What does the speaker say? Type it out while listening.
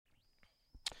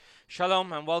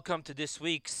Shalom and welcome to this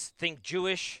week's Think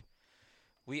Jewish.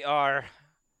 We are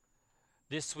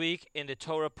this week in the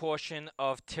Torah portion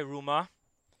of Terumah.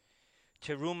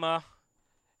 Terumah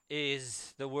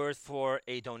is the word for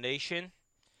a donation,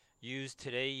 used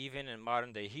today even in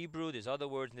modern day Hebrew. There's other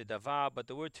words in the Dava, but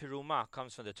the word Terumah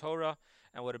comes from the Torah,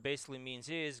 and what it basically means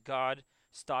is God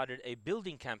started a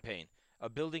building campaign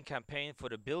for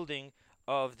the building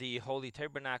of the Holy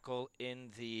Tabernacle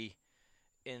in the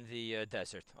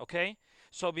desert. Okay,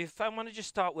 so I want to just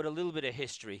start with a little bit of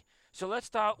history. So let's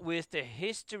start with the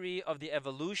history of the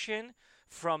evolution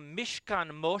from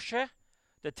Mishkan Moshe,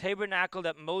 the tabernacle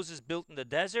that Moses built in the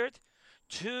desert,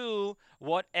 to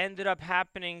what ended up what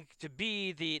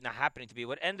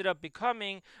ended up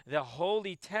becoming the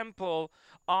Holy Temple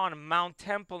on Mount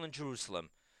Temple in Jerusalem.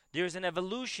 There's an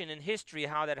evolution in history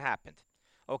how that happened.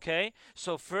 Okay,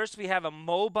 so first we have a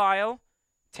mobile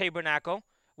tabernacle,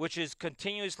 which is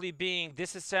continuously being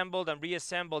disassembled and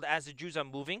reassembled as the Jews are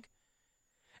moving.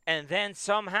 And then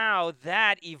somehow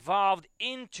that evolved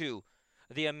into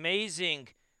the amazing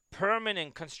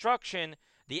permanent construction,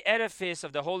 the edifice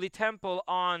of the Holy Temple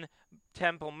on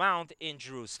Temple Mount in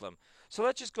Jerusalem. So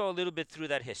let's just go a little bit through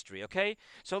that history, okay?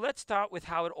 So let's start with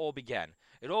how it all began.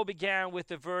 It all began with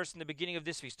the verse in the beginning of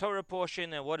this week's Torah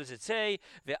portion, and what does it say?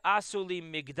 Ve'asu li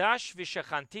migdash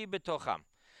v'shachanti betocham.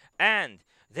 And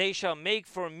they shall make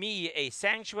for me a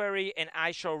sanctuary, and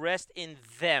I shall rest in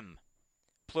them.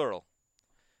 Plural.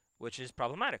 Which is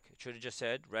problematic. It should have just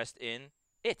said, rest in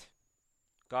it.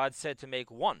 God said to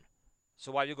make one.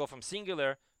 So why do you go from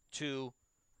singular to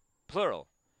plural?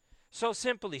 So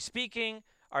simply speaking,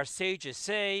 our sages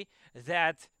say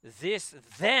that this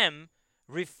them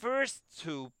refers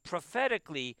to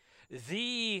prophetically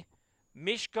the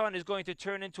Mishkan is going to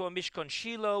turn into a Mishkan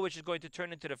Shiloh, which is going to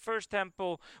turn into the first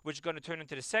temple, which is going to turn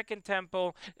into the second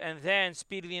temple, and then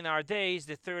speedily in our days,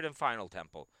 the third and final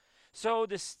temple. So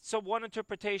one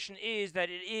interpretation is that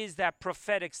it is that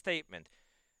prophetic statement.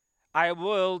 I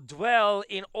will dwell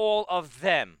in all of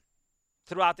them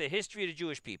throughout the history of the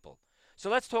Jewish people. So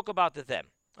let's talk about the them,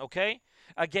 okay?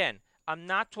 Again, I'm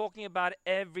not talking about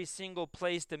every single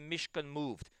place the Mishkan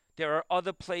moved. There are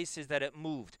other places that it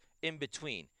moved in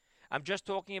between. I'm just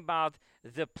talking about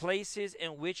the places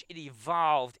in which it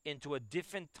evolved into a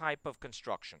different type of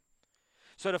construction.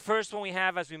 So the first one we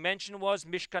have, as we mentioned, was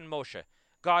Mishkan Moshe.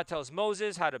 God tells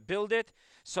Moses how to build it.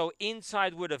 So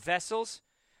inside were the vessels,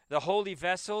 the holy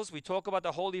vessels. We talk about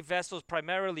the holy vessels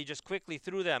primarily, just quickly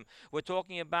through them. We're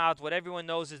talking about what everyone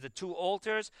knows is the two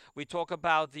altars. We talk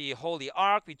about the holy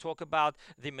ark. We talk about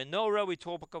the menorah. We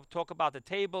talk about the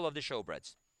table of the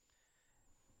showbreads.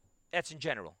 That's in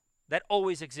general. That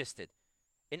always existed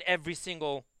in every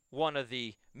single one of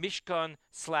the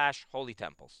Mishkan/holy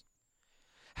temples.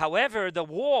 However, the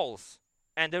walls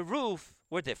and the roof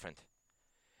were different.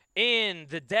 In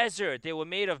the desert, they were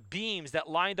made of beams that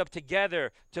lined up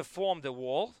together to form the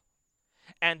wall.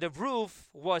 And the roof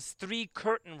was 3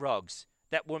 curtain rugs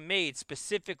that were made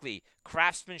specifically,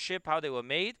 craftsmanship, how they were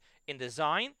made in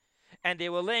design. And they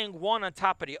were laying one on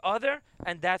top of the other,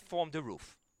 and that formed the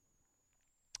roof.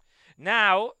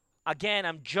 Now, again,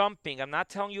 I'm jumping. I'm not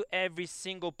telling you every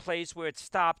single place where it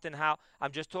stopped and how.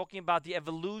 I'm just talking about the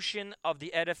evolution of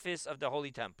the edifice of the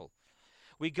Holy Temple.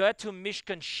 We got to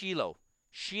Mishkan Shiloh.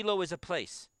 Shiloh is a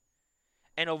place.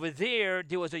 And over there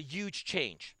was a huge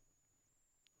change.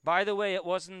 By the way, it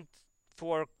wasn't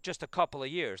for just a couple of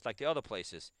years like the other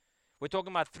places. We're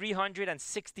talking about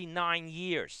 369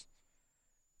 years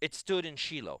it stood in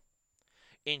Shiloh.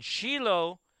 In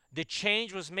Shiloh, the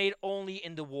change was made only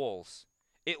in the walls.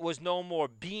 It was no more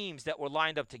beams that were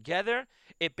lined up together.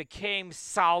 It became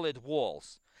solid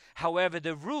walls. However,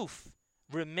 the roof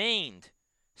remained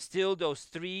still those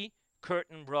 3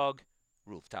 curtain rug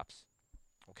rooftops.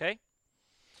 Okay?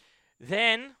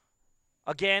 Then,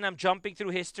 again, I'm jumping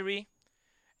through history.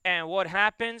 And what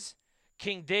happens?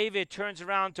 King David turns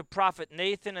around to Prophet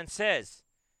Nathan and says,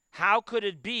 how could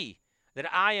it be that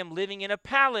I am living in a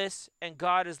palace and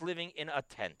God is living in a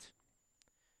tent?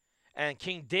 And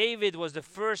King David was the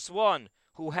first one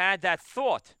who had that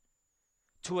thought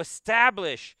to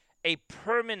establish a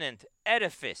permanent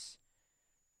edifice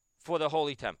for the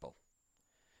Holy Temple.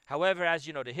 However, as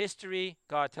you know the history,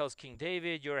 God tells King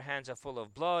David, your hands are full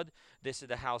of blood. This is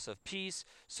the house of peace.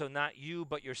 So not you,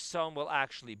 but your son will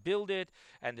actually build it.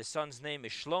 And the son's name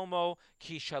is Shlomo.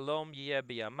 Ki shalom yeh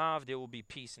biyamav. There will be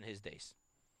peace in his days.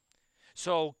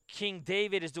 So King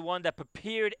David is the one that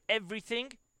prepared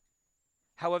everything.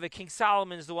 However, King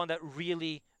Solomon is the one that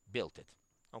really built it.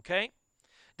 Okay?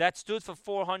 That stood for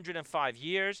 405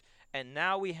 years. And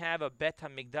now we have a Bet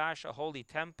HaMikdash, a holy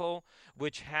temple,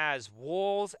 which has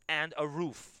walls and a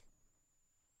roof.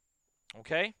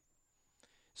 Okay?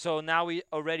 So now we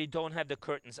already don't have the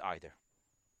curtains either.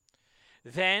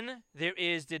 Then there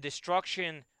is the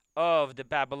destruction of the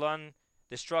Babylon,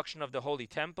 destruction of the Holy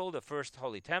Temple, the first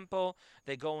Holy Temple.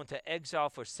 They go into exile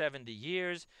for 70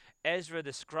 years. Ezra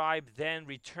the scribe then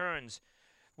returns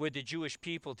with the Jewish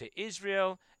people to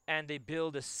Israel, and they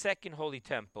build a second Holy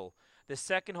Temple. The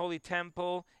second Holy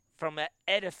Temple, from an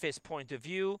edifice point of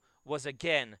view, was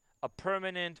again a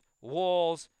permanent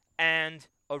walls and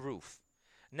a roof.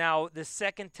 Now, the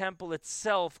second temple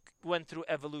itself went through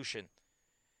evolution.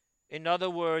 In other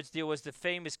words, there was the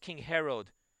famous King Herod,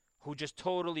 who just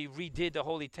totally redid the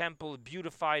Holy Temple,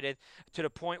 beautified it to the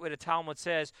point where the Talmud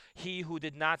says, he who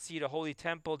did not see the Holy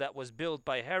Temple that was built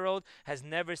by Herod has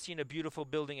never seen a beautiful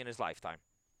building in his lifetime.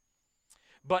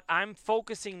 But I'm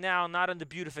focusing now not on the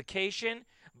beautification,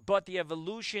 but the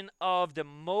evolution of the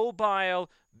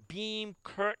mobile beam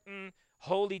curtain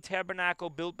holy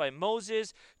tabernacle built by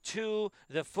Moses to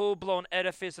the full-blown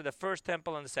edifice of the first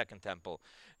temple and the second temple.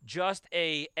 Just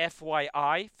a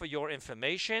FYI for your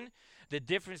information, the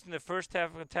difference in the first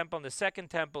temple and the second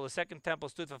temple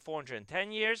stood for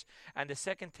 410 years, and the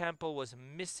second temple was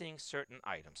missing certain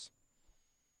items.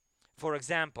 For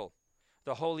example,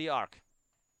 the Holy Ark.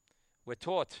 We're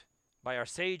taught by our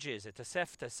sages, the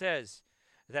Tosefta says,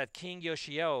 that King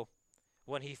Yoshiel,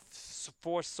 when he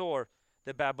foresaw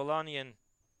the Babylonian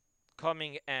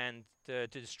coming and to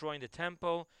destroying the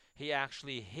temple, he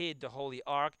actually hid the Holy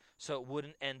Ark so it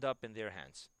wouldn't end up in their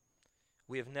hands.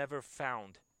 We have never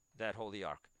found that Holy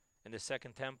Ark. In the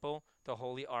second temple, the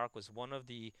Holy Ark was one of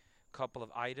the couple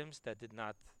of items that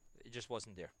it just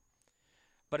wasn't there.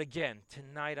 But again,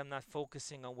 tonight I'm not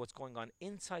focusing on what's going on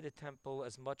inside the temple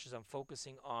as much as I'm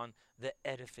focusing on the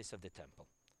edifice of the temple.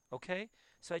 Okay?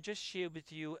 So I just shared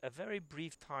with you a very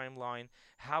brief timeline,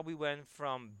 how we went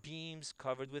from beams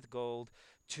covered with gold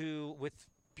to with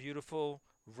beautiful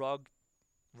rugs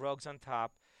on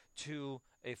top to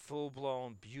a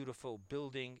full-blown beautiful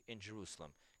building in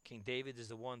Jerusalem. King David is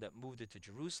the one that moved it to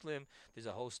Jerusalem. There's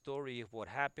a whole story of what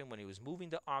happened when he was moving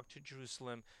the ark to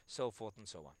Jerusalem, so forth and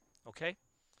so on. Okay?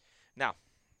 Now,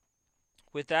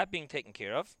 with that being taken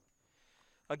care of,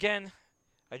 again,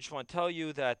 I just want to tell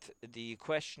you that the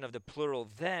question of the plural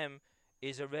them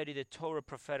is already the Torah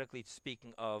prophetically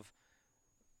speaking of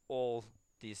all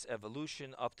this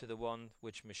evolution up to the one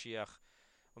which when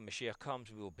Mashiach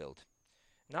comes, we will build.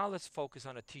 Now let's focus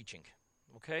on a teaching,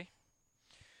 okay?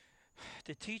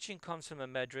 The teaching comes from a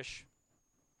Medrash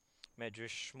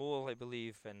Shmuel, I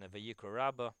believe, and a Vayikra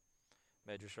Rabbah,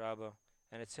 Medrash Rabbah,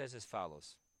 and it says as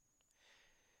follows.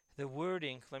 The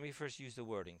wording, let me first use the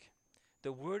wording.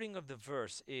 The wording of the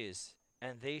verse is,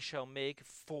 and they shall make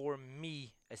for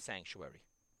me a sanctuary,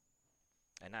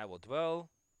 and I will dwell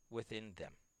within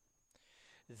them.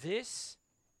 This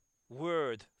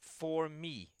word, for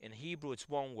me, in Hebrew it's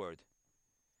one word.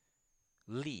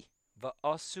 Li.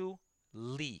 Va'asu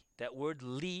li. That word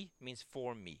li means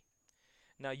for me.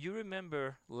 Now you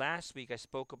remember last week I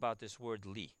spoke about this word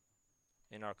li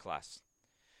in our class.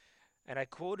 And I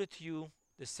quoted to you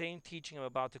the same teaching I'm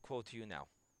about to quote to you now.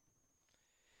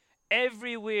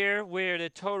 Everywhere where the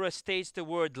Torah states the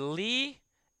word li,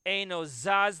 eino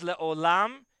zaz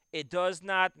le'olam, it does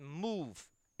not move,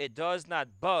 it does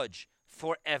not budge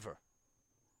forever.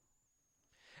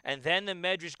 And then the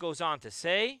Medrash goes on to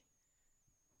say,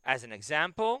 as an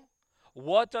example,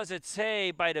 what does it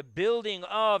say by the building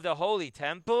of the Holy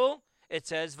Temple? It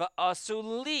says,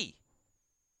 va'asu li.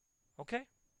 Okay?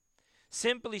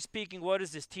 Simply speaking, what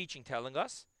is this teaching telling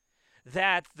us?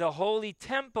 That the Holy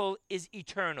Temple is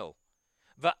eternal.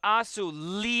 Va'asu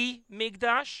li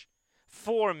migdash,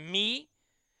 for me.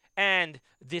 And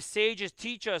the sages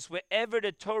teach us wherever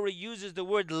the Torah uses the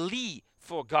word li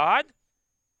for God,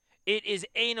 it is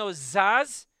eino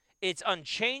zaz, it's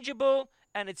unchangeable,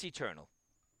 and it's eternal.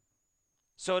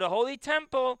 So the Holy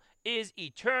Temple is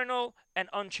eternal and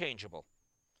unchangeable.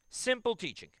 Simple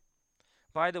teaching.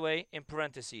 By the way, in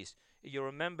parentheses, you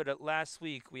remember that last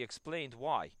week we explained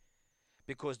why.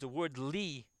 Because the word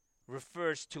li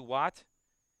refers to what?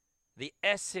 The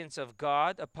essence of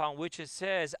God, upon which it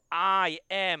says, I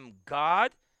am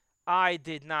God, I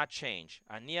did not change.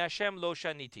 Ani Hashem lo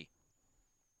shaniti.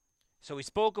 So we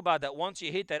spoke about that once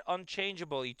you hit that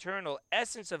unchangeable, eternal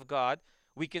essence of God,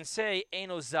 we can say,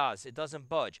 eino zaz, it doesn't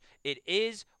budge. It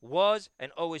is, was,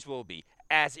 and always will be,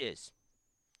 as is.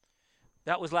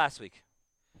 That was last week.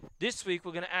 This week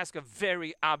we're going to ask a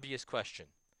very obvious question.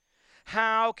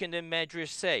 How can the Medrash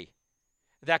say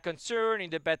that concerning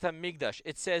the Bet HaMikdash,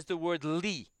 it says the word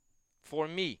li, for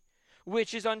me,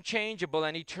 which is unchangeable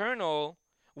and eternal,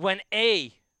 when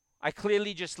I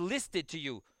clearly just listed to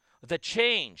you the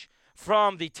change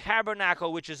from the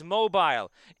tabernacle, which is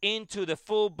mobile, into the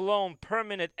full-blown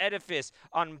permanent edifice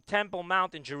on Temple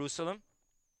Mount in Jerusalem,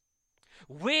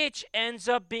 which ends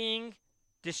up being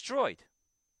destroyed.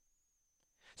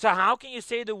 So how can you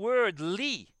say the word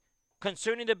li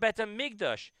concerning the Bet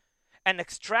HaMikdash and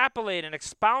extrapolate and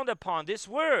expound upon this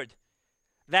word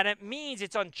that it means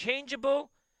it's unchangeable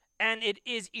and it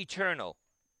is eternal,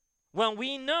 when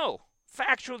we know,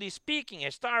 factually speaking,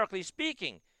 historically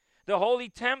speaking, the Holy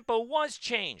Temple was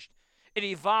changed? It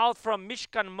evolved from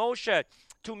Mishkan Moshe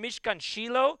to Mishkan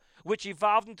Shiloh, which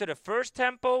evolved into the first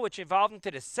temple, which evolved into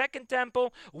the second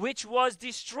temple, which was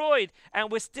destroyed,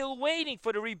 and we're still waiting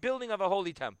for the rebuilding of a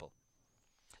Holy Temple.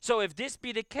 So if this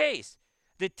be the case,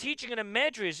 the teaching in the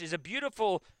Medrash is a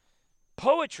beautiful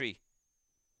poetry,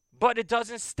 but it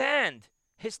doesn't stand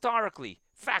historically,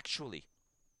 factually.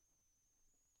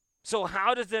 So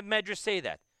how does the Medrash say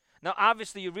that? Now,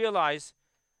 obviously, you realize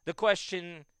the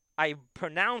question, I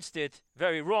pronounced it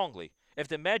very wrongly. If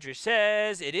the Medrash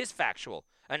says it is factual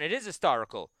and it is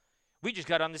historical, we just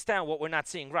got to understand what we're not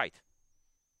seeing right.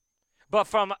 But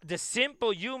from the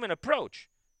simple human approach,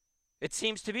 it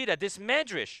seems to be that this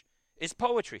Medrash is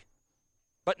poetry,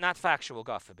 but not factual,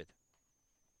 God forbid.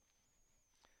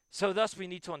 So thus we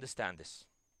need to understand this.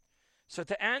 So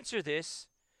to answer this,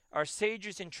 our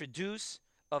sages introduce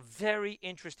a very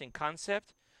interesting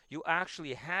concept. You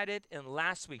actually had it in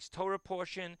last week's Torah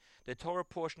portion, the Torah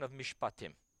portion of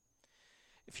Mishpatim.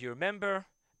 If you remember,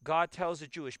 God tells the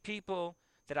Jewish people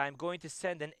that I'm going to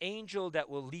send an angel that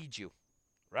will lead you,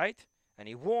 right? And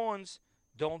he warns,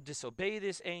 don't disobey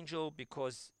this angel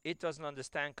because it doesn't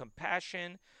understand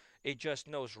compassion. It just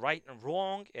knows right and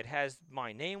wrong. It has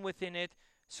my name within it.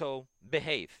 So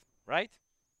behave, right?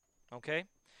 Okay?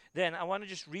 Then I want to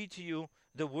just read to you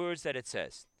the words that it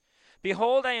says.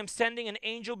 Behold, I am sending an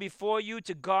angel before you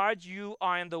to guard you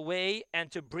on the way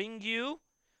and to bring you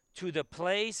to the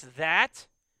place that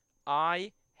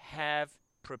I have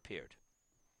prepared.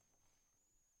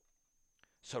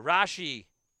 So Rashi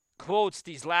quotes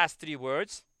these last three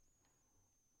words,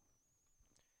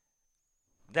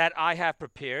 that I have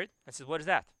prepared, and says, what is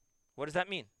that? What does that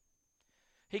mean?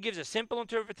 He gives a simple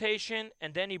interpretation,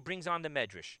 and then he brings on the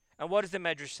Medrash. And what does the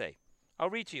Medrash say? I'll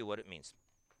read to you what it means.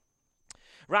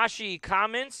 Rashi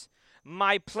comments,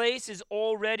 my place is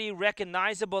already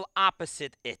recognizable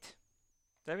opposite it.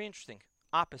 Very interesting.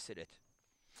 Opposite it.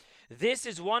 This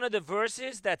is one of the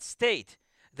verses that state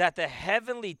that the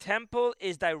heavenly temple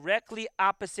is directly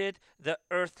opposite the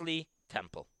earthly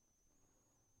temple.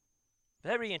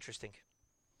 Very interesting.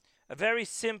 A very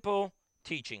simple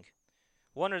teaching.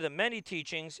 One of the many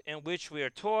teachings in which we are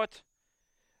taught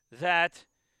that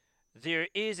there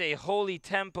is a holy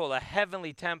temple, a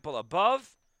heavenly temple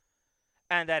above,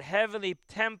 and that heavenly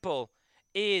temple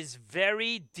is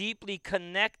very deeply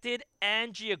connected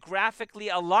and geographically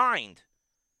aligned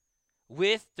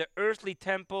with the earthly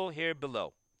temple here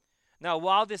below. Now,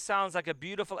 while this sounds like a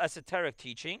beautiful esoteric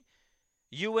teaching,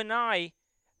 you and I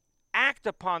act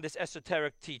upon this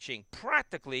esoteric teaching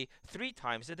practically 3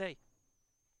 times a day.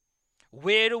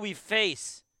 Where do we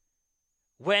face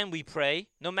when we pray?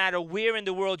 No matter where in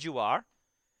the world you are,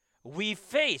 we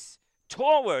face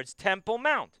towards Temple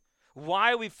Mount.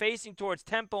 Why are we facing towards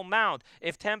Temple Mount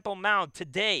if Temple Mount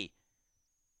today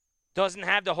doesn't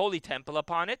have the Holy Temple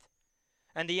upon it?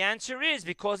 And the answer is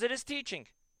because it is teaching.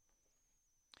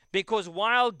 Because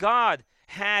while God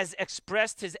has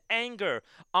expressed his anger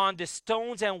on the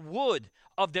stones and wood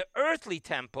of the earthly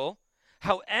temple,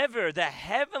 however, the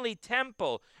heavenly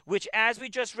temple, which as we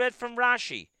just read from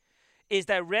Rashi, is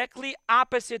directly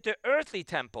opposite the earthly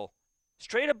temple,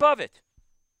 straight above it.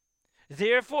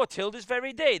 Therefore, till this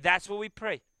very day, that's where we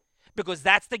pray. Because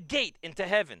that's the gate into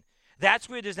heaven. That's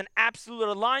where there's an absolute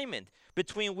alignment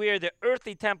between where the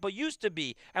earthly temple used to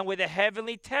be and where the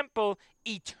heavenly temple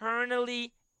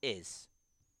eternally is.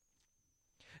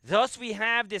 Thus, we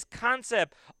have this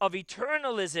concept of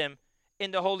eternalism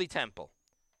in the Holy Temple.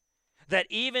 That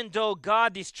even though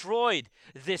God destroyed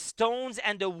the stones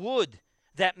and the wood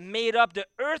that made up the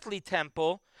earthly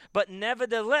temple, but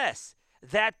nevertheless,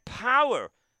 that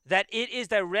power, that it is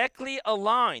directly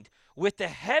aligned with the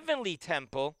heavenly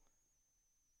temple,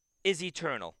 is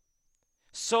eternal.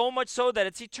 So much so that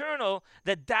it's eternal,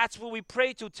 that that's what we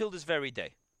pray to till this very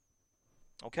day.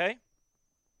 Okay?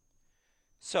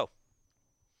 So,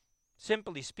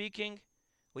 simply speaking,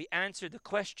 we answer the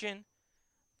question.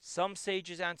 Some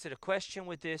sages answer the question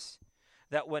with this,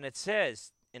 that when it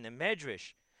says in the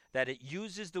Medrash that it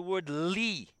uses the word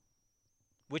li,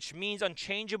 which means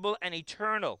unchangeable and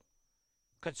eternal,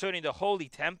 concerning the holy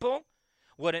temple,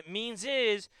 what it means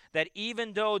is that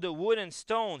even though the wood and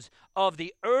stones of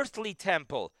the earthly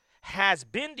temple has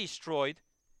been destroyed,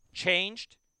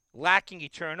 changed, lacking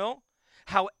eternal.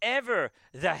 However,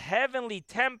 the heavenly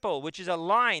temple, which is a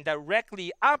line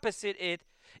directly opposite it,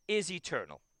 is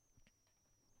eternal.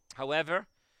 However,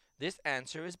 this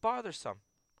answer is bothersome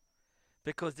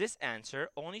because this answer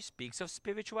only speaks of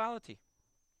spirituality.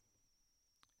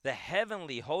 The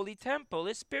heavenly holy temple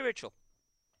is spiritual.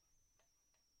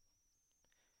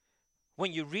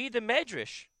 When you read the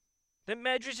Medrash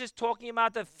is talking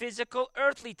about the physical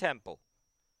earthly temple.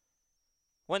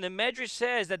 When the Medrash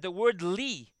says that the word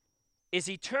li is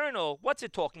eternal, what's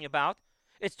it talking about?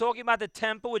 It's talking about the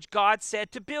temple which God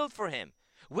said to build for him.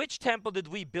 Which temple did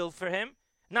we build for him?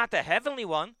 Not the heavenly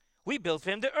one. We built for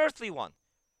him the earthly one.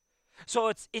 So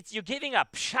it's you're giving a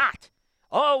pshat.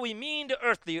 Oh, we mean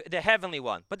the heavenly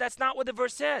one. But that's not what the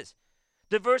verse says.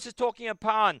 The verse is talking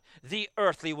upon the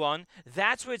earthly one.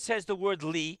 That's where it says the word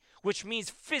li, which means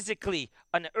physically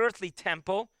an earthly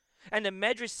temple. And the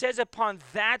Medrash says upon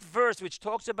that verse, which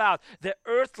talks about the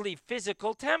earthly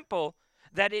physical temple,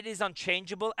 that it is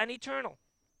unchangeable and eternal.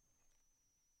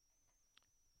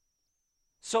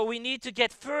 So we need to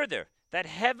get further. That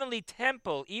heavenly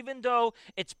temple, even though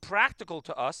it's practical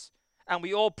to us, and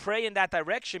we all pray in that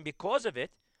direction because of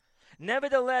it,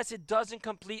 nevertheless, it doesn't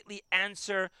completely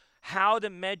answer how the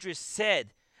Medrash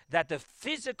said that the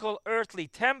physical earthly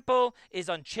temple is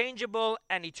unchangeable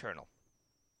and eternal.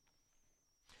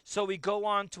 So we go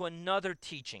on to another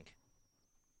teaching.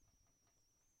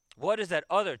 What is that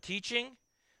other teaching?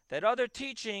 That other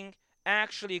teaching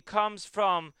actually comes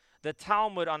from the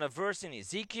Talmud on a verse in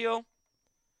Ezekiel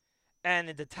and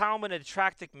in the Talmud and the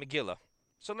Tractate Megillah.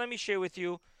 So let me share with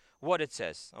you what it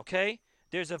says, okay?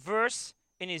 There's a verse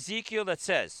in Ezekiel that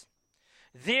says,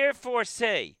 "Therefore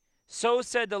say, so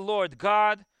said the Lord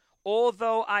God,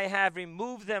 although I have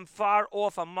removed them far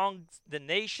off among the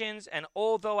nations, and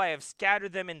although I have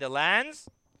scattered them in the lands,"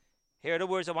 here are the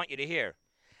words I want you to hear,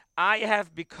 "I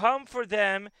have become for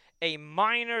them a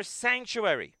minor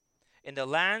sanctuary in the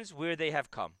lands where they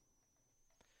have come."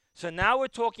 So now we're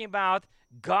talking about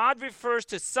God refers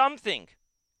to something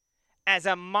as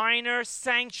a minor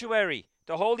sanctuary.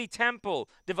 The holy temple,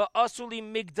 the Va'asuli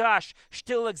Migdash,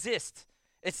 still exists.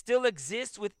 It still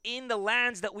exists within the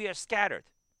lands that we are scattered.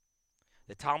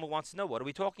 The Talmud wants to know, what are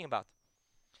we talking about?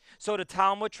 So the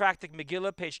Talmud, Tractate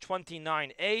Megillah, page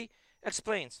 29a,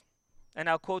 explains, and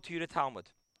I'll quote to you the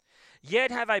Talmud.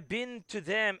 "Yet have I been to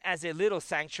them as a little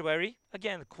sanctuary."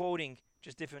 Again, quoting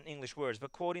just different English words,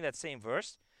 but quoting that same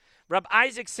verse. Rabbi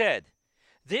Isaac said,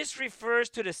 "This refers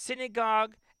to the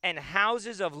synagogue and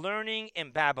houses of learning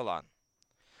in Babylon."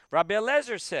 Rabbi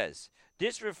Eliezer says,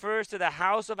 "This refers to the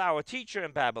house of our teacher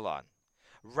in Babylon."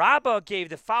 Rabbah gave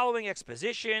the following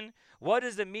exposition. What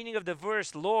is the meaning of the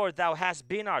verse, "Lord, thou hast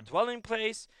been our dwelling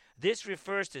place"? This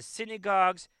refers to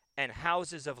synagogues and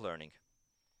houses of learning.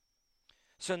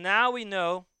 So now we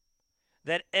know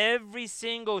that every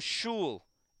single shul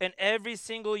and every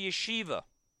single yeshiva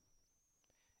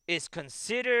is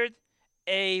considered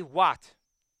a what?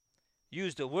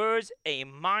 Use the words, a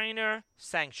minor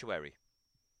sanctuary.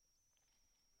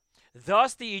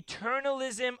 Thus, the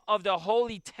eternalism of the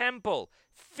holy temple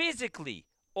physically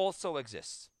also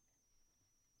exists.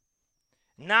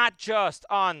 Not just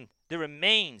on the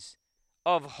remains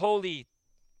of Holy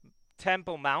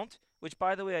Temple Mount, which,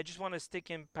 by the way, I just want to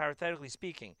stick in parenthetically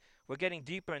speaking. We're getting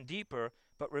deeper and deeper,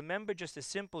 but remember just a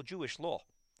simple Jewish law.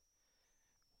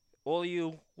 All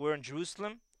you were in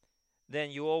Jerusalem, then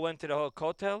you all went to the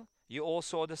Kotel, you all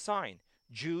saw the sign.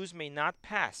 Jews may not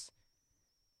pass.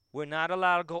 We're not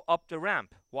allowed to go up the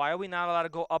ramp. Why are we not allowed to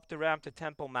go up the ramp to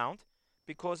Temple Mount?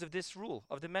 Because of this rule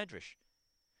of the Medrash.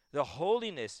 The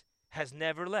holiness has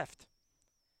never left.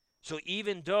 So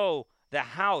even though the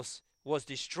house was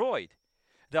destroyed,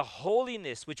 the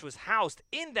holiness which was housed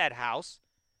in that house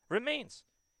remains.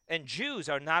 And Jews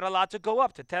are not allowed to go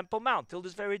up to Temple Mount till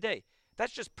this very day.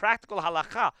 That's just practical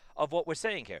halakha of what we're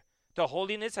saying here. The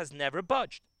holiness has never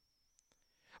budged.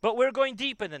 But we're going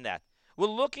deeper than that. We're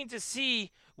looking to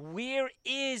see, where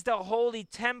is the holy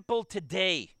temple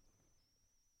today?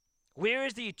 Where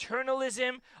is the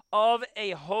eternalism of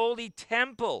a holy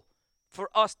temple for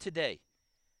us today?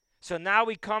 So now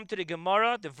we come to the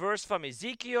Gemara, the verse from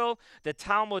Ezekiel, the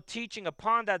Talmud teaching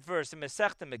upon that verse in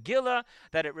Masechta Megillah,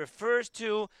 that it refers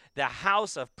to the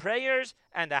house of prayers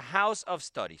and the house of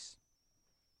studies.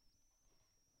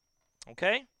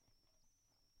 Okay?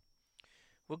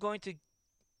 We're going to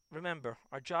remember,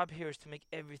 our job here is to make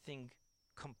everything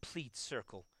complete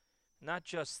circle. Not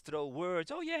just throw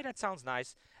words, oh yeah, that sounds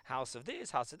nice. House of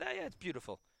this, house of that, yeah, it's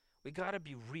beautiful. We got to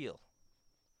be real.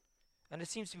 And it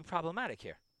seems to be problematic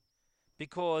here.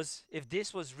 Because if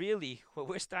this was really what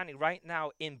we're standing right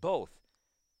now in both,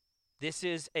 this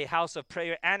is a house of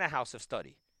prayer and a house of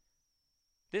study.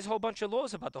 There's a whole bunch of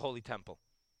laws about the Holy Temple.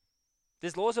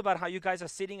 There's laws about how you guys are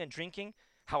sitting and drinking,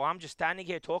 how I'm just standing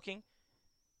here talking.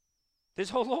 There's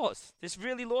whole laws. There's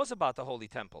really laws about the Holy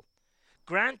Temple.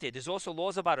 Granted, there's also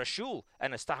laws about a shul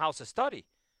and a house of study.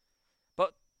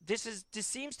 But this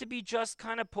seems to be just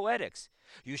kind of poetics.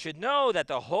 You should know that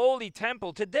the Holy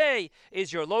Temple today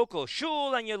is your local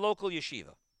shul and your local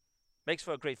yeshiva. Makes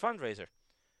for a great fundraiser.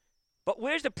 But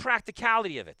where's the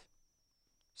practicality of it?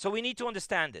 So we need to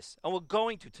understand this, and we're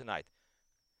going to tonight.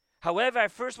 However, I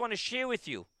first want to share with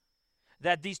you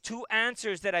that these two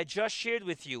answers that I just shared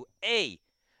with you, A,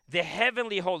 the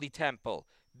heavenly Holy Temple,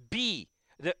 B,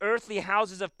 the earthly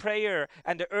houses of prayer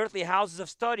and the earthly houses of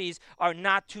studies, are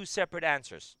not two separate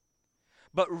answers.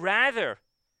 But rather,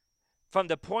 from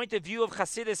the point of view of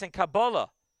Hasidus and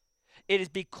Kabbalah, it is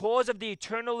because of the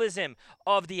eternalism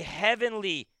of the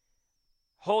heavenly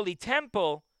Holy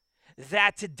Temple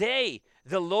that today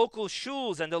the local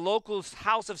shuls and the local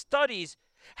house of studies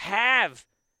have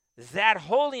that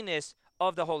holiness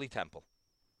of the Holy Temple.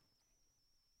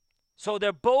 So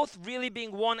they're both really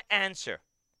being one answer.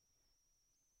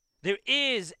 There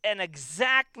is an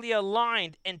exactly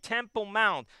aligned in Temple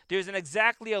Mount. There's an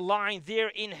exactly aligned there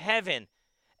in heaven,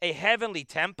 a heavenly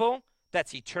temple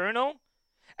that's eternal,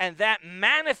 and that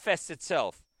manifests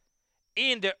itself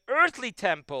in the earthly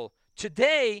temple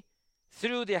today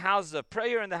through the houses of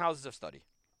prayer and the houses of study.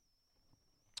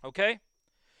 Okay?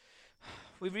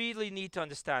 We really need to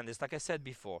understand this. Like I said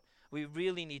before, we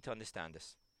really need to understand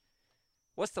this.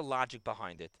 What's the logic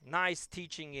behind it? Nice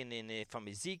teaching from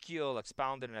Ezekiel,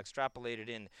 expounded and extrapolated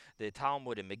in the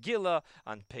Talmud and Megillah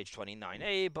on page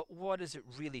 29a, but what is it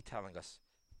really telling us?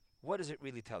 What is it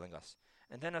really telling us?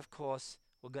 And then, of course,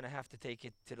 we're going to have to take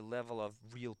it to the level of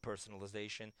real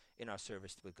personalization in our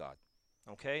service with God.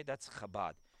 Okay? That's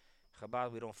Chabad.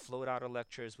 Chabad, we don't float out of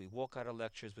lectures. We walk out of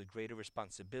lectures with greater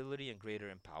responsibility and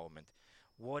greater empowerment.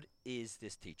 What is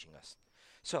this teaching us?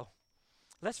 So,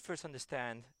 let's first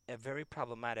understand a very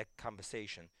problematic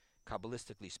conversation,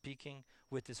 Kabbalistically speaking,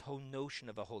 with this whole notion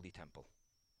of a holy temple.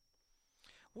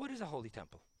 What is a holy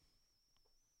temple?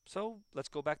 So, let's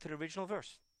go back to the original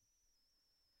verse.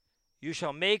 You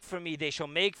shall make for me, they shall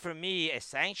make for me a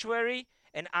sanctuary,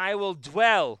 and I will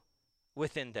dwell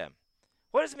within them.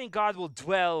 What does it mean God will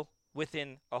dwell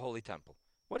within a holy temple?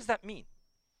 What does that mean?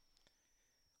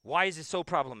 Why is it so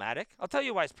problematic? I'll tell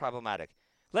you why it's problematic.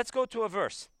 Let's go to a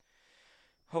verse.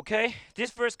 Okay? This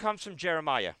verse comes from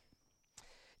Jeremiah.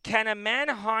 Can a man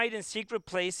hide in secret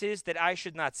places that I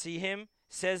should not see him,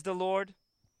 says the Lord?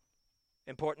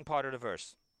 Important part of the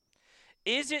verse.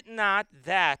 Is it not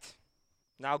that,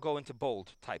 now go into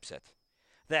bold typeset,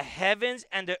 the heavens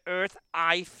and the earth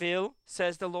I fill,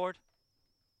 says the Lord?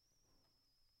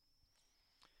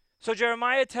 So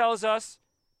Jeremiah tells us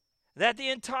that the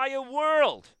entire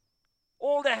world,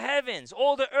 all the heavens,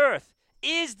 all the earth,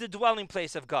 is the dwelling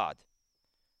place of God.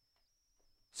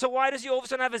 So why does he all of a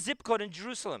sudden have a zip code in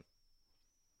Jerusalem?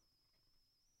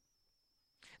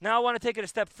 Now I want to take it a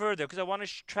step further because I want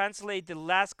to translate the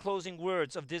last closing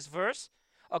words of this verse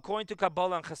according to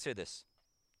Kabbalah and Hasidus.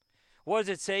 What does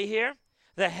it say here?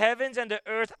 The heavens and the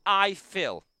earth I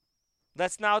fill.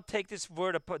 Let's now take this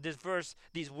word, this verse,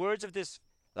 these words of the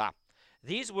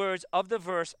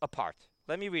verse apart.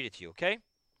 Let me read it to you, okay?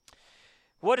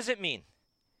 What does it mean?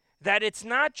 That it's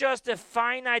not just a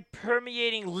finite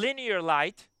permeating linear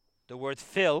light, the word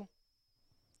fill,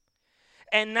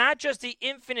 and not just the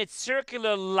infinite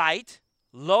circular light,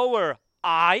 lower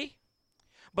I,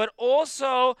 but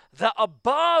also the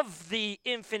above the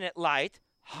infinite light,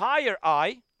 higher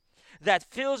I, that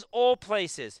fills all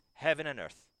places, heaven and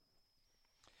earth.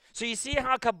 So you see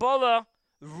how Kabbalah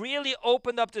really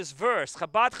opened up this verse.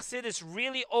 Chabad Chassidus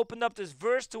really opened up this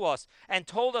verse to us and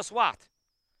told us what?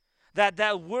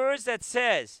 That words that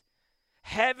says,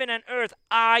 heaven and earth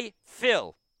I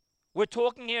fill. We're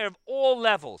talking here of all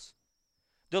levels.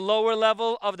 The lower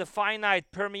level of the finite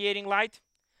permeating light.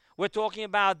 We're talking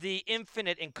about the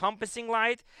infinite encompassing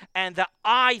light. And the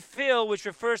I fill, which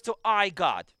refers to I,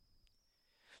 God.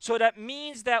 So that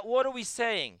means that, what are we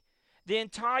saying? The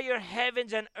entire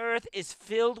heavens and earth is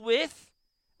filled with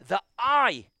the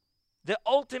I, the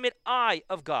ultimate I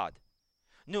of God.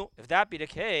 No, if that be the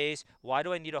case, why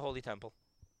do I need a holy temple?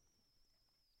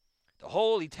 The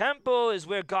holy temple is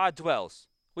where God dwells.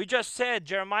 We just said,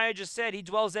 Jeremiah just said, he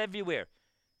dwells everywhere.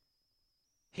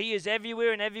 He is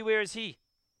everywhere and everywhere is he.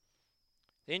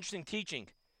 Interesting teaching.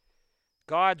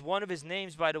 God, one of his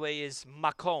names, by the way, is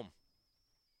Makom.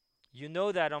 You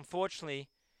know that, unfortunately,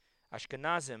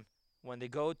 Ashkenazim, when they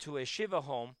go to a Shiva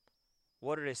home,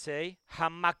 what do they say?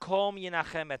 Hamakom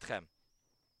yinachem etchem.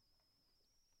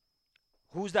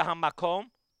 Who's the Hamakom?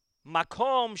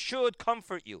 Makom should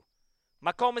comfort you.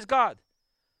 Makom is God.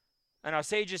 And our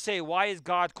sages say, why is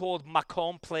God called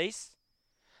Makom, place?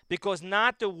 Because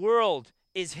not the world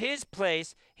is his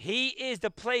place, he is the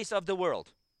place of the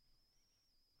world.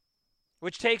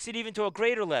 Which takes it even to a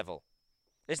greater level.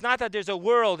 It's not that there's a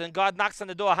world and God knocks on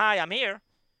the door, hi, I'm here.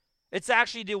 It's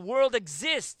actually the world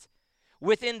exists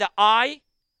within the I,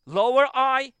 lower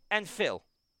I, and fill.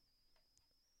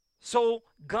 So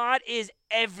God is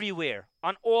everywhere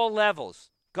on all levels.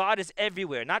 God is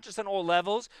everywhere, not just on all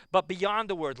levels, but beyond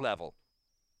the word level.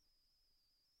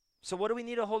 So what do we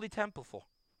need a holy temple for?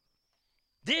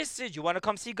 This is, you want to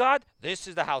come see God? This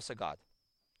is the house of God.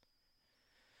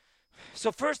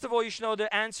 So first of all, you should know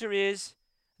the answer is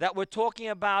that we're talking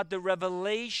about the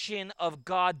revelation of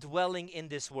God dwelling in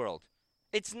this world.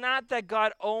 It's not that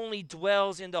God only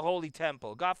dwells in the holy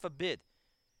temple. God forbid.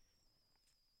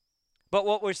 But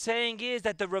what we're saying is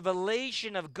that the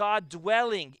revelation of God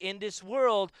dwelling in this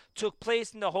world took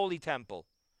place in the holy temple.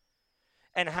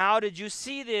 And how did you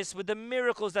see this? With the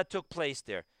miracles that took place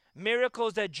there.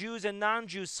 Miracles that Jews and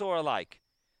non-Jews saw alike.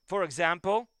 For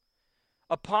example,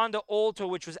 upon the altar,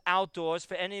 which was outdoors,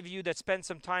 for any of you that spent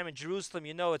some time in Jerusalem,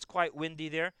 you know it's quite windy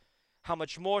there. How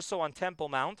much more so on Temple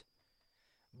Mount.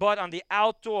 But on the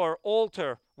outdoor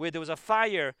altar, where there was a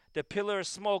fire, the pillar of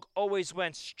smoke always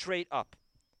went straight up,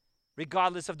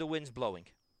 regardless of the winds blowing.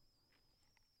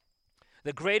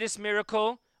 The greatest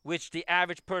miracle, which the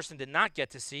average person did not get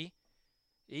to see,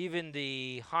 even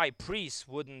the high priest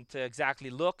wouldn't exactly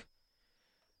look,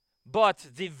 but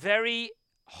the very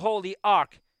holy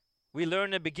ark, we learn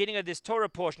in the beginning of this Torah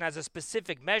portion, has a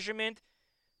specific measurement,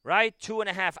 right?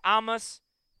 2.5 amas,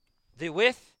 the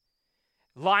width,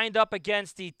 lined up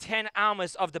against the 10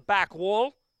 amas of the back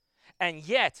wall, and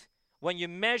yet, when you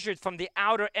measured from the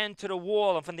outer end to the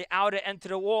wall, and from the outer end to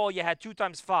the wall, you had 2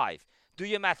 times 5. Do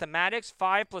your mathematics.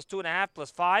 5 plus 2.5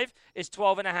 plus 5 is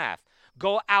 12.5.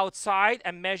 Go outside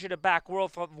and measure the back wall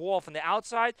from the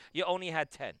outside, you only had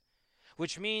 10.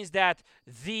 Which means that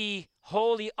the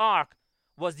Holy Ark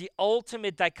was the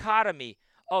ultimate dichotomy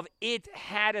of it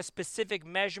had a specific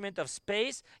measurement of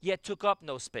space, yet took up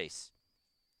no space.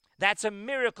 That's a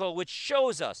miracle which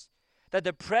shows us that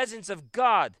the presence of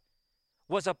God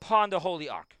was upon the Holy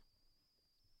Ark.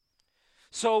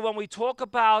 So when we talk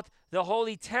about the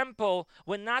Holy Temple,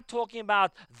 we're not talking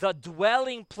about the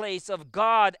dwelling place of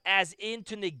God as in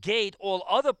to negate all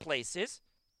other places.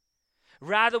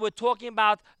 Rather, we're talking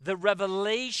about the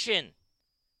revelation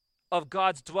of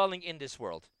God's dwelling in this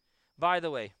world. By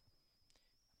the way,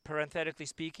 parenthetically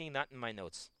speaking, not in my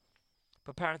notes,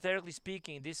 but parenthetically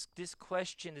speaking, this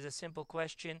question is a simple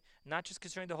question, not just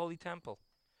concerning the Holy Temple.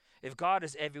 If God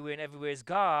is everywhere and everywhere is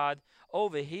God,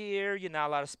 over here you're not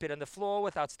allowed to spit on the floor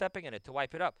without stepping in it to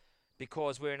wipe it up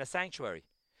because we're in a sanctuary.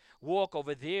 Walk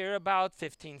over there about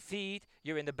 15 feet,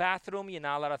 you're in the bathroom, you're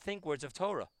not allowed to think words of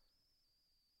Torah.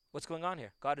 What's going on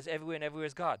here? God is everywhere and everywhere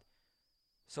is God.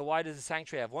 So why does the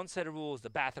sanctuary have one set of rules, the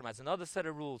bathroom has another set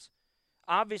of rules?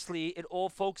 Obviously, it all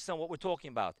focuses on what we're talking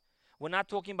about. We're not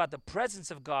talking about the presence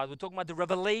of God, we're talking about the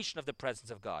revelation of the presence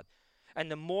of God. And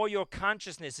the more your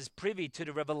consciousness is privy to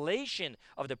the revelation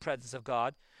of the presence of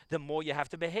God, the more you have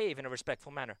to behave in a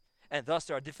respectful manner. And thus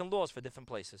there are different laws for different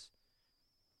places.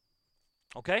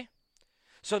 Okay?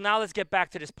 So now let's get back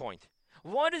to this point.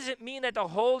 What does it mean that the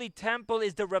Holy Temple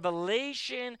is the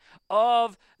revelation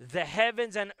of the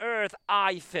heavens and earth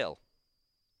I fill?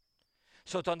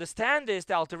 So to understand this,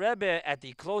 the Alter Rebbe at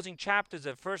the closing chapters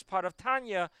of the first part of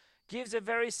Tanya gives a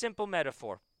very simple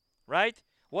metaphor, right?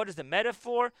 What is the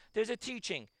metaphor? There's a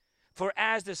teaching. For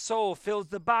as the soul fills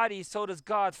the body, so does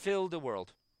God fill the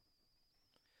world.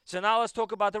 So now let's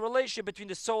talk about the relationship between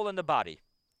the soul and the body.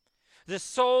 The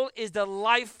soul is the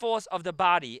life force of the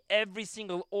body, every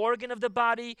single organ of the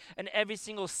body and every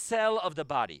single cell of the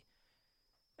body.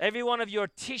 Every one of your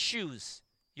tissues,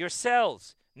 your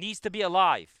cells, needs to be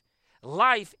alive.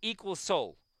 Life equals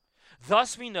soul.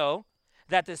 Thus we know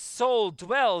that the soul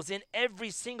dwells in every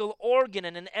single organ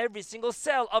and in every single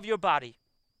cell of your body.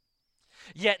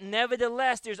 Yet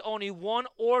nevertheless, there's only one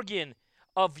organ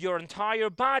of your entire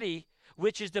body,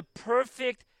 which is the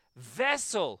perfect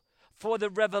vessel for the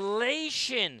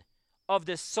revelation of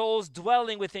the soul's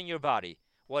dwelling within your body.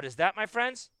 What is that, my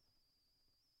friends?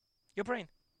 Your brain.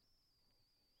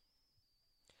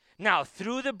 Now,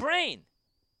 through the brain,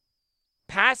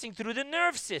 passing through the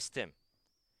nerve system,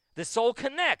 the soul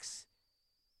connects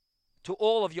to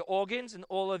all of your organs and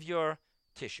all of your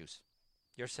tissues,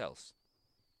 your cells.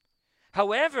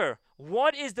 However,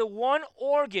 what is the one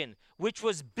organ which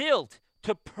was built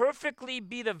to perfectly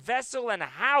be the vessel and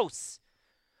house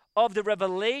of the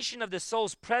revelation of the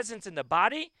soul's presence in the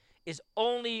body? Is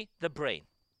only the brain.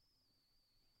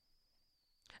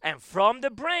 And from the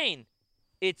brain,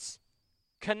 it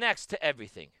connects to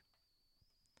everything.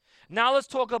 Now let's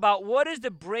talk about what is the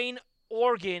brain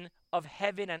organ of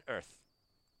heaven and earth.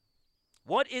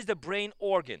 What is the brain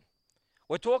organ?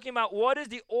 We're talking about what is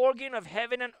the organ of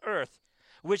heaven and earth,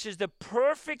 which is the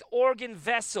perfect organ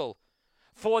vessel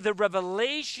for the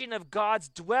revelation of God's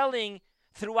dwelling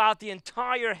throughout the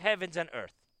entire heavens and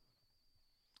earth.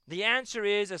 The answer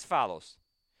is as follows.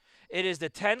 It is the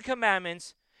 10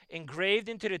 Commandments engraved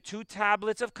into the 2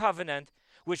 tablets of covenant,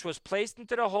 which was placed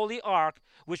into the holy ark,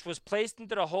 which was placed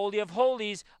into the Holy of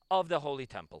Holies of the holy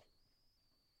temple.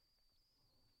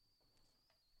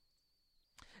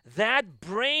 That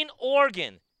brain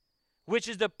organ, which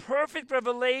is the perfect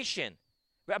revelation,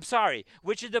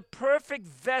 which is the perfect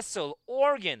vessel,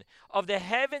 organ of the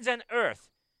heavens and earth,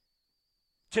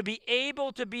 to be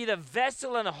able to be the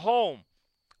vessel and home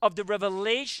of the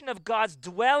revelation of God's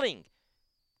dwelling,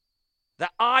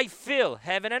 that I fill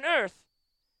heaven and earth,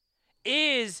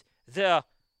 is the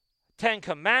 10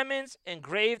 Commandments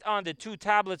engraved on the 2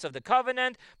 tablets of the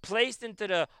covenant, placed into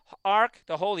the ark,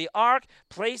 the holy ark,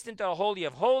 placed into the Holy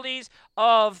of Holies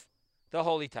of the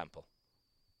holy temple.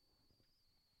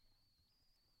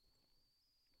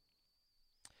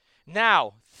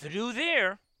 Now, through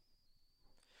there,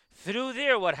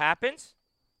 what happens?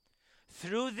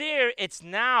 Through there, it's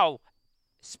now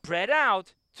spread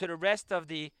out to the rest of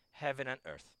the heaven and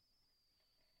earth.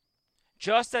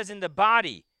 Just as in the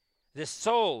body, the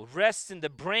soul rests in the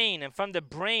brain, and from the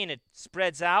brain it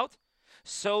spreads out,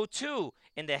 so too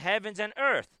in the heavens and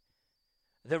earth,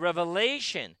 the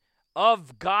revelation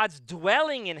of God's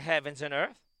dwelling in heavens and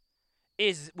earth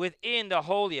is within the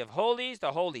Holy of Holies,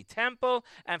 the holy temple,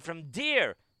 and from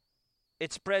there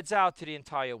it spreads out to the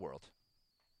entire world.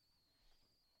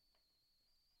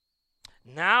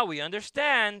 Now we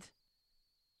understand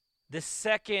the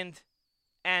second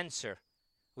answer.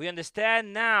 We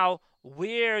understand now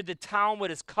where the Talmud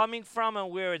is coming from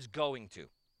and where it's going to.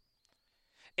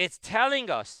 It's telling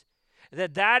us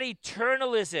that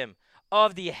eternalism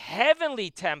of the heavenly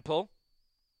temple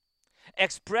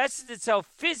expresses itself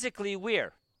physically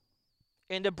where?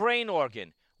 In the brain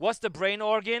organ. What's the brain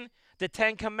organ? The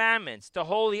 10 Commandments, the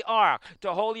Holy Ark,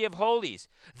 the Holy of Holies.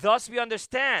 Thus we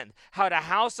understand how the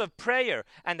house of prayer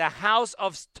and the house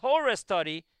of Torah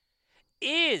study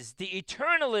is the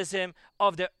eternalism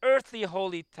of the earthly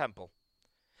holy temple.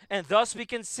 And thus we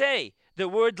can say the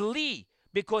word li,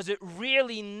 because it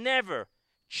really never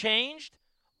changed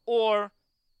or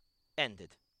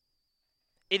ended.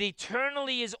 It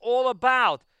eternally is all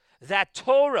about that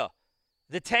Torah,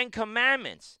 the 10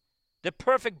 Commandments, the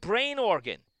perfect brain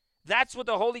organ. That's what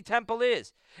the holy temple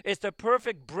is. It's the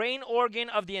perfect brain organ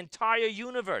of the entire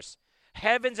universe.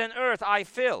 Heavens and earth I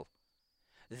fill.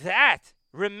 That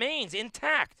remains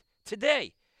intact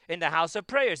today in the house of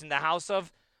prayers, in the house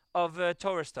of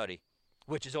Torah study,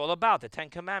 which is all about the 10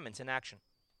 Commandments in action.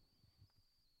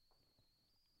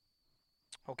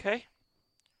 Okay?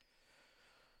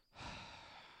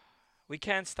 We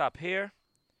can't stop here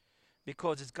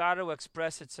because it's got to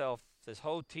express itself. This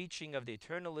whole teaching of the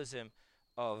eternalism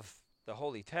of the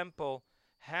Holy Temple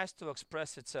has to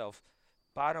express itself,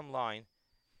 bottom line,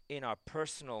 in our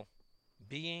personal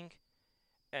being,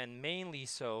 and mainly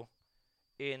so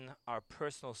in our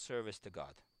personal service to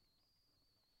God.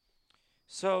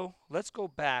 So let's go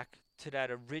back to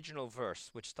that original verse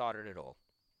which started it all.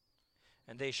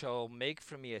 And they shall make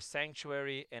for me a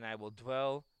sanctuary, and I will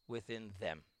dwell within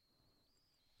them.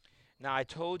 Now, I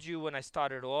told you when I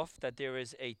started off that there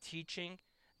is a teaching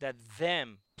that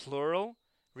them, plural,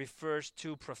 refers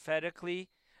to prophetically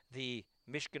the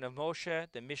Mishkan of Moshe,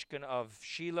 the Mishkan of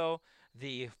Shiloh,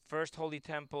 the first holy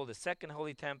temple, the second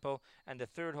holy temple, and the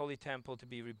third holy temple to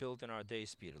be rebuilt in our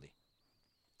days speedily.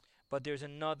 But there's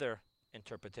another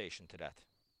interpretation to that.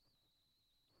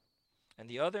 And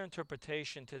the other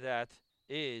interpretation to that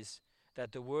is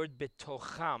that the word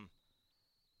betocham,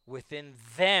 within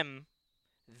them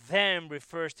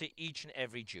refers to each and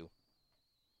every Jew.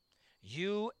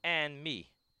 You and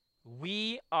me,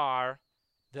 we are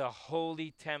the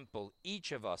holy temple.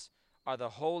 Each of us are the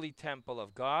holy temple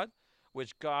of God,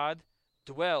 which God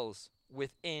dwells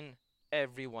within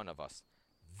every one of us.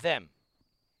 Them.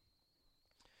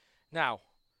 Now,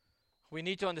 we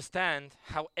need to understand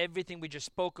how everything we just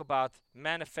spoke about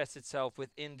manifests itself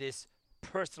within this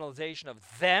personalization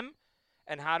of them,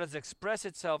 and how does it express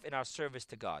itself in our service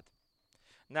to God.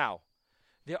 Now,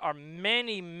 There are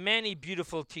many, many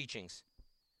beautiful teachings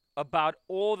about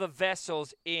all the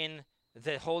vessels in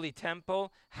the Holy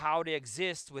Temple, how they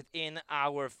exist within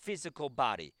our physical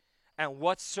body, and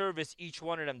what service each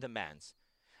one of them demands.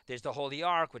 There's the Holy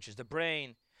Ark, which is the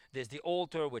brain. There's the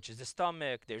altar, which is the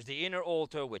stomach. There's the inner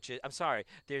altar,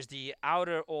 there's the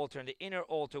outer altar and the inner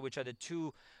altar, which are the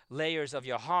two layers of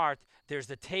your heart. There's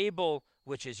the table,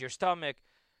 which is your stomach,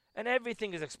 and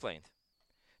everything is explained.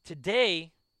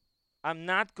 Today, I'm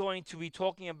not going to be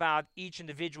talking about each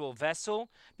individual vessel,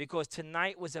 because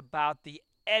tonight was about the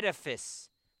edifice,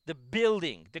 the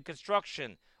building, the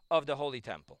construction of the Holy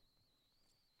Temple.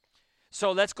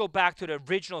 So let's go back to the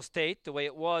original state, the way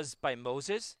it was by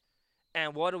Moses.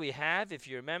 And what do we have? If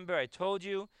you remember, I told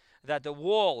you that the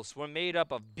walls were made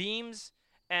up of beams,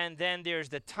 and then there's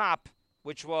the top,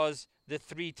 which was the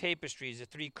three tapestries, the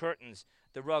three curtains,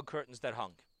 the rug curtains that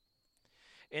hung.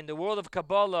 In the world of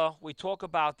Kabbalah, we talk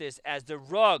about this as the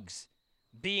rugs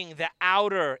being the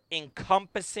outer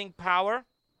encompassing power,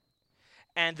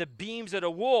 and the beams of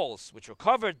the walls, which were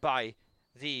covered by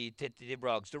the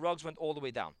rugs. The rugs went all the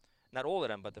way down. Not all of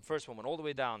them, but the first one went all the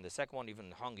way down. The second one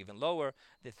even hung even lower.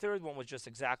 The third one was just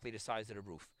exactly the size of the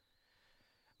roof.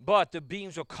 But the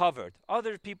beams were covered.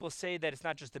 Other people say that it's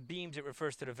not just the beams, it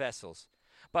refers to the vessels.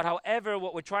 But however,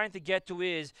 what we're trying to get to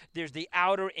is there's the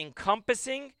outer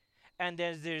encompassing, and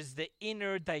then there's the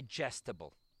inner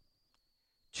digestible.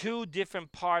 Two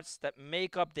different parts that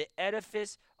make up the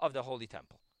edifice of the Holy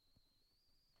Temple,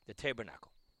 the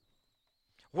tabernacle.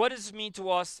 What does this mean to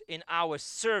us in our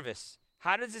service?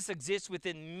 How does this exist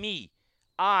within me?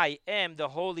 I am the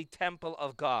holy temple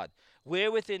of God.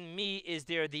 Where within me is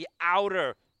there the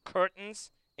outer curtains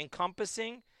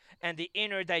encompassing and the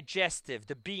inner digestive,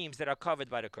 the beams that are covered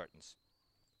by the curtains?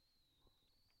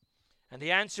 And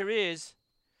the answer is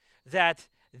that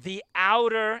the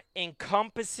outer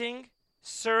encompassing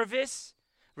service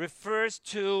refers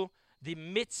to the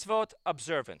mitzvot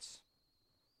observance.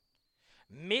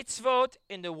 Mitzvot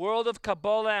in the world of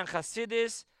Kabbalah and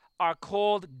Hasidus are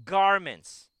called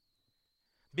garments,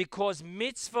 because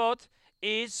mitzvot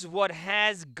is what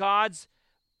has God's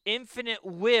infinite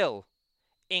will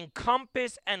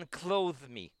encompass and clothe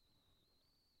me.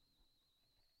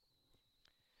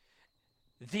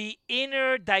 The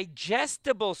inner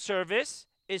digestible service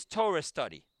is Torah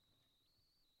study.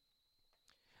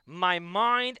 My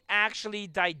mind actually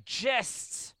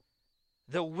digests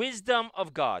the wisdom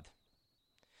of God.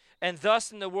 And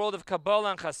thus in the world of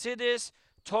Kabbalah and Hasidus,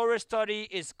 Torah study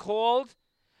is called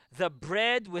the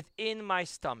bread within my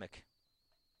stomach,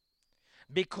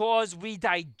 because we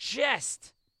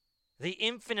digest the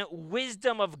infinite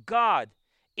wisdom of God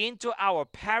into our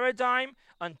paradigm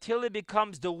until it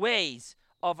becomes the ways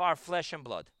of our flesh and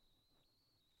blood.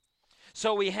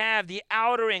 So we have the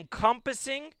outer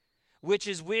encompassing, which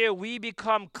is where we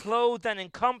become clothed and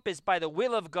encompassed by the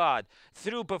will of God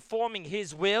through performing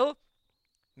His will,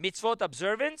 mitzvot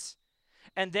observance.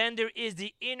 And then there is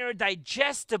the inner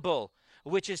digestible,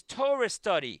 which is Torah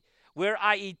study, where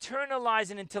I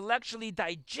eternalize and intellectually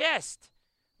digest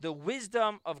the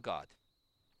wisdom of God.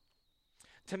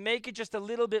 To make it just a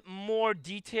little bit more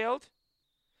detailed,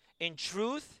 in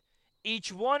truth,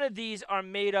 each one of these are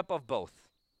made up of both.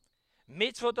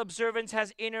 Mitzvot observance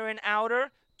has inner and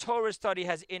outer. Torah study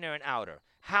has inner and outer.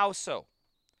 How so?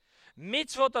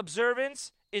 Mitzvot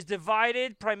observance is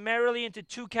divided primarily into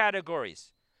two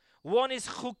categories. One is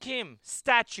chukim,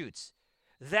 statutes,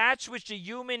 that which the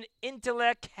human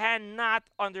intellect cannot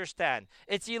understand.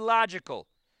 It's illogical.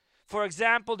 For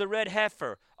example, the red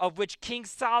heifer, of which King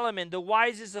Solomon, the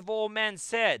wisest of all men,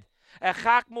 said, I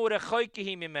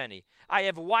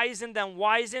have wizened and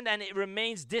wizened, and it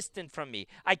remains distant from me.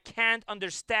 I can't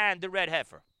understand the red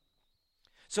heifer.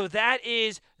 So that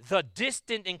is the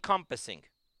distant encompassing.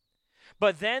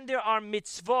 But then there are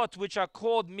mitzvot, which are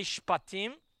called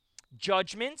mishpatim,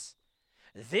 judgments.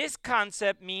 This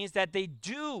concept means that they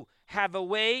do have a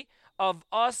way of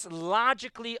us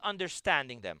logically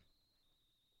understanding them.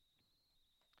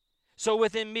 So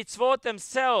within mitzvot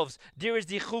themselves, there is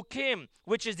the chukim,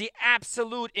 which is the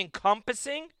absolute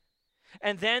encompassing.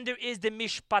 And then there is the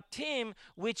mishpatim,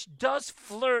 which does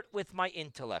flirt with my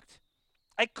intellect.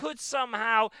 I could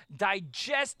somehow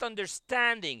digest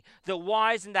understanding the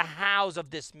whys and the hows of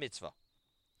this mitzvah.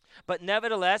 But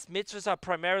nevertheless, mitzvahs are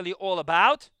primarily all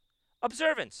about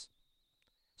observance.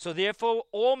 So therefore,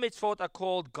 all mitzvot are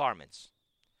called garments.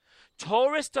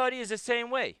 Torah study is the same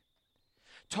way.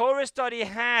 Torah study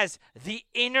has the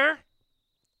inner,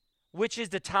 which is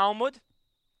the Talmud,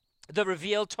 the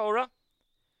revealed Torah.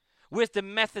 With the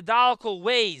methodological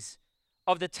ways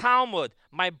of the Talmud,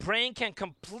 my brain can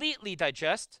completely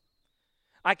digest.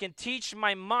 I can teach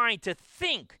my mind to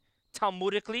think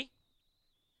Talmudically,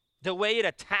 the way it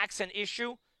attacks an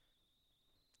issue.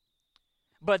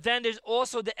 But then there's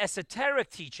also the esoteric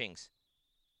teachings,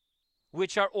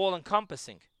 which are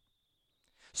all-encompassing.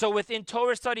 So within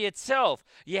Torah study itself,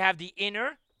 you have the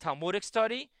inner Talmudic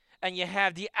study, and you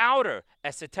have the outer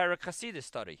esoteric Hasidic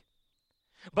study.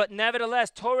 But nevertheless,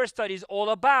 Torah study is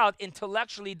all about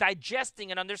intellectually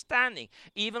digesting and understanding.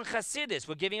 Even Hasidus,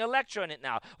 we're giving a lecture on it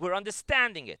now. We're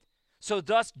understanding it. So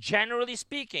thus, generally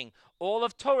speaking, all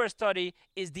of Torah study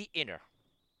is the inner.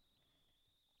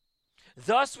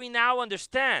 Thus, we now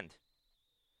understand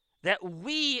that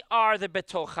we are the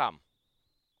Betocham.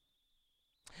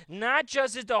 Not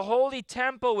just is the holy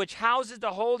temple, which houses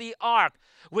the holy ark,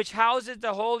 which houses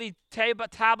the holy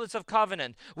tablets of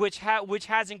covenant, which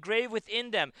has engraved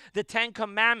within them the 10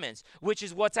 Commandments, which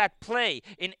is what's at play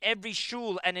in every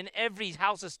shul and in every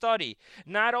house of study.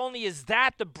 Not only is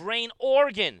that the brain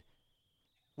organ,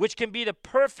 which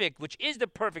is the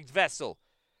perfect vessel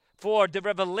for the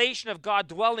revelation of God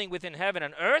dwelling within heaven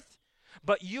and earth,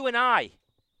 but you and I,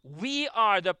 we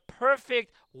are the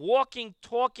perfect walking,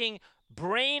 talking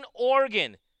brain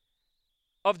organ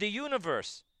of the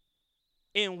universe,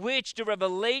 in which the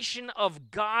revelation of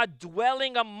God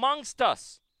dwelling amongst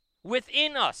us,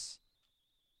 within us,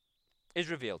 is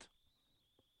revealed.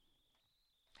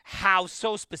 How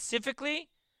so specifically?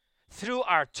 Through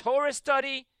our Torah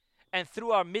study and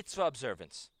through our mitzvah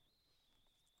observance.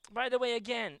 By the way,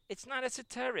 again, it's not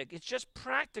esoteric, it's just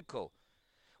practical.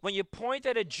 When you point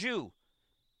at a Jew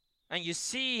and you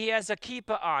see he has a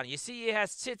kippah on, you see he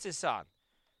has tzitzis on.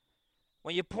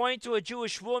 When you point to a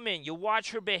Jewish woman, you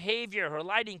watch her behavior, her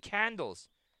lighting candles.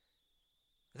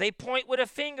 They point with a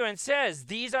finger and says,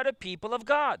 these are the people of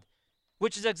God,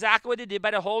 which is exactly what they did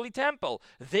by the Holy Temple.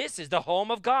 This is the home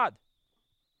of God.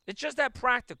 It's just that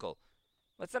practical.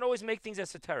 Let's not always make things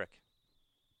esoteric.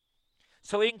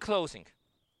 So in closing,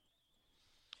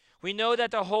 we know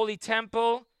that the Holy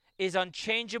Temple is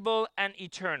unchangeable and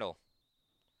eternal.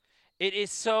 It is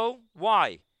so.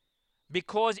 Why?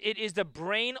 Because it is the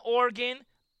brain organ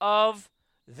of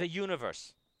the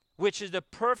universe, which is the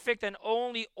perfect and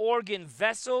only organ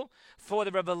vessel for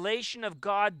the revelation of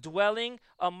God dwelling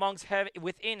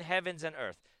within heavens and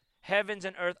earth. Heavens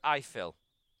and earth I fill.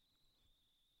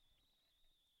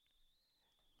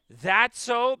 That's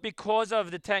so because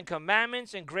of the 10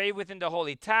 Commandments engraved within the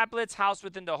holy tablets, housed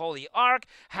within the holy ark,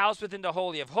 housed within the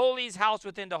Holy of Holies, housed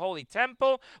within the holy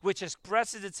temple, which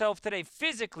expresses itself today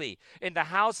physically in the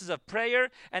houses of prayer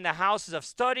and the houses of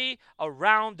study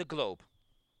around the globe.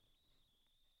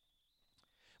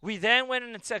 We then went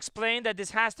and explained that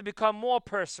this has to become more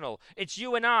personal. It's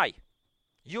you and I,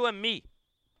 you and me.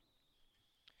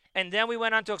 And then we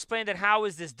went on to explain that how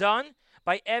is this done?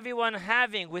 By everyone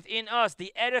having within us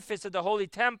the edifice of the holy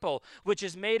temple, which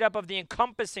is made up of the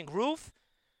encompassing roof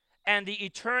and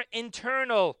the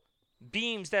internal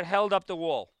beams that held up the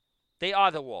wall. They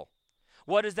are the wall.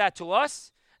 What is that to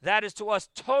us? That is to us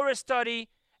Torah study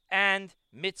and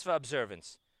mitzvah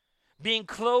observance. Being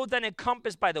clothed and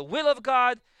encompassed by the will of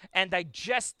God and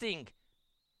digesting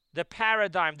the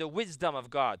paradigm, the wisdom of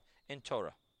God in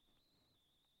Torah.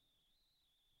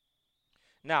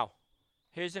 Now,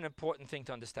 here's an important thing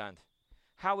to understand.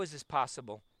 How is this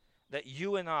possible that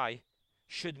you and I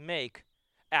should make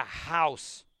a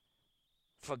house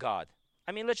for God?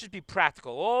 I mean, let's just be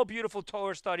practical. All beautiful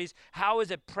Torah studies. How is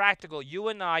it practical, you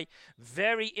and I,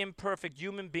 very imperfect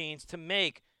human beings, to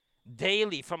make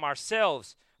daily from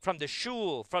ourselves, from the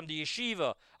shul, from the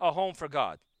yeshiva, a home for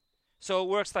God? So it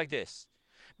works like this.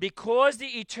 Because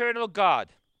the eternal God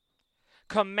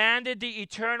commanded the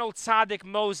eternal tzaddik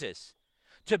Moses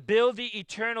to build the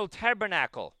eternal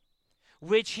tabernacle,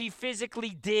 which he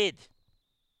physically did,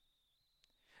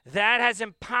 that has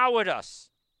empowered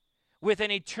us with an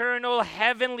eternal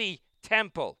heavenly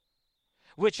temple,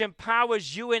 which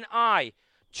empowers you and I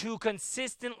to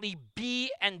consistently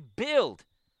be and build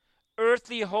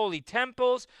earthly holy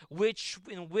temples,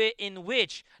 in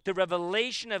which the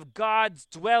revelation of God's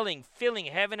dwelling, filling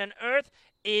heaven and earth,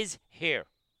 is here.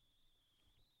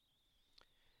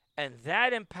 And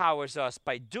that empowers us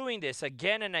by doing this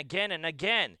again and again and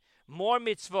again. More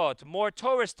mitzvot, more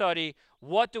Torah study.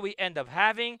 What do we end up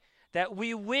having? That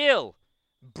we will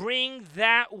bring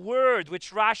that word,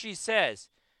 which Rashi says.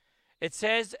 It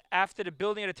says after the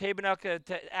building of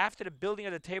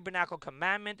the tabernacle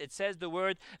commandment, it says the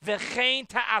word v'chein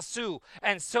ta'asu,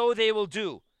 and so they will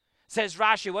do. Says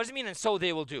Rashi, what does it mean? And so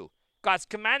they will do. God's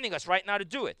commanding us right now to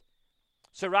do it.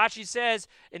 So Rashi says,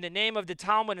 in the name of the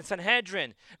Talmud and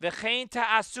Sanhedrin, v'chein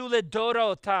ta'asu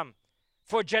ledorotam,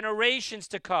 for generations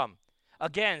to come.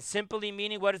 Again, simply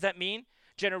meaning, what does that mean?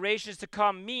 generations to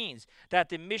come means that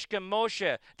the Mishkan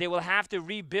Moshe, they will have to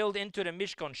rebuild into the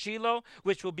Mishkan Shiloh,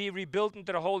 which will be rebuilt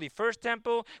into the holy first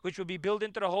temple, which will be built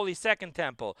into the holy second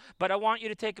temple. But I want you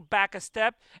to take it back a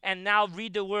step and now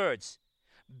read the words.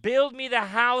 Build me the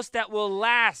house that will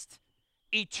last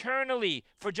eternally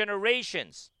for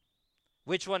generations.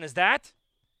 Which one is that?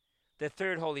 The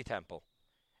third holy temple.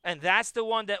 And that's the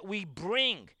one that we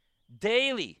bring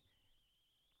daily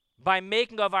by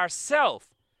making of ourselves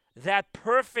that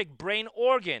perfect brain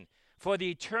organ for the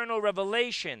eternal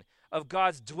revelation of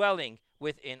God's dwelling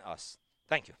within us.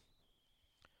 Thank you.